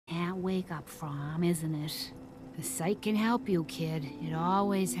wake up from, isn't it? The sight can help you, kid. It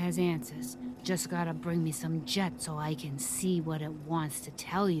always has answers. Just gotta bring me some jet so I can see what it wants to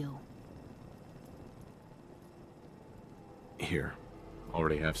tell you. Here.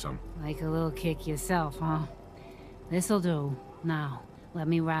 Already have some. Like a little kick yourself, huh? This'll do. Now, let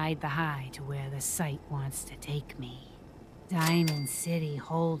me ride the high to where the sight wants to take me. Diamond City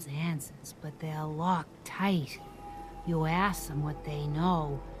holds answers, but they're locked tight. You ask them what they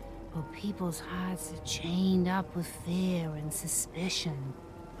know, but people's hearts are chained up with fear and suspicion.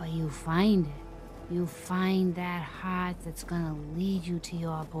 But you find it. You find that heart that's gonna lead you to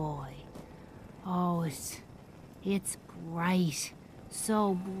your boy. Oh, it's bright.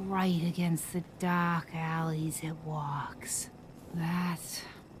 So bright against the dark alleys it walks.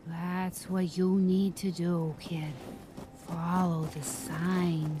 That's what you need to do, kid. Follow the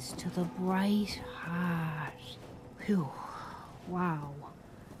signs to the bright heart. Phew. Wow.